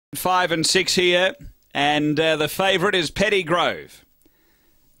5 and 6 here, and the favourite is Pettygrove.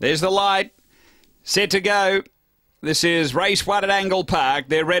 There's the light, set to go. This is race 1 at Angle Park.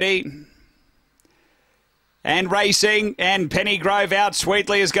 They're ready. And racing, and Pettygrove out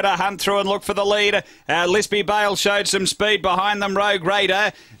sweetly is going to hunt through and look for the lead. Lispy Bale showed some speed behind them, Rogue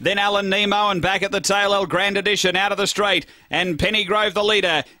Raider. Then Alan Nemo, and back at the tail, El Grand Edition out of the straight. And Pettygrove the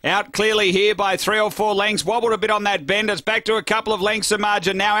leader, out clearly here by 3 or 4 lengths. Wobbled a bit on that bend. It's back to a couple of lengths of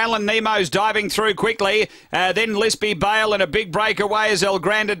margin. Now Alan Nemo's diving through quickly. Then Lispy Bale, and a big breakaway is El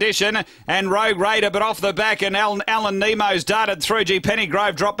Grand Edition. And Rogue Raider, but off the back, and Alan Nemo's darted through.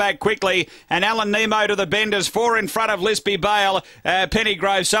 Pettygrove dropped back quickly. And Alan Nemo to the bend. 4 in front of Lispy Bale.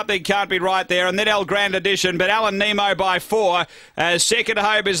 Pettygrove, something can't be right there. And then El Grand Edition, but Alan Nemo by 4. Second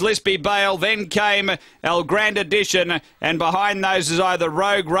home is Lispy Bale. Then came El Grand Edition. And behind those is either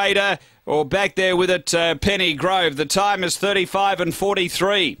Rogue Raider or back there with it, Pettygrove. The time is 35 and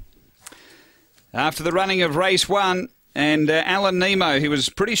 43. After the running of race 1, and Alan Nemo, he was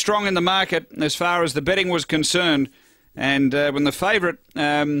pretty strong in the market as far as the betting was concerned. And when the favourite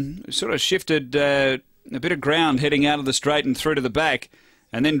sort of shifted a bit of ground heading out of the straight and through to the back,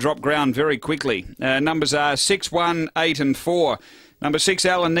 and then dropped ground very quickly. Numbers are 6, 1, 8 and 4. Number 6,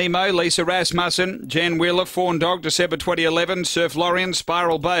 Alan Nemo, Lisa Rasmussen, Jan Wheeler, Fawn Dog, December 2011, Surf Lorien,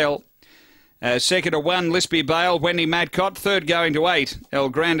 Spiral Bale. Second to 1, Lispy Bale, Wendy Matcott. Third going to 8, El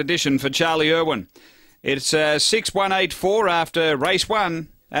Grand Edition for Charlie Irwin. It's 6, 1, 8, 4 after race 1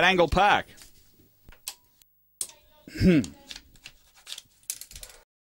 at Angle Park.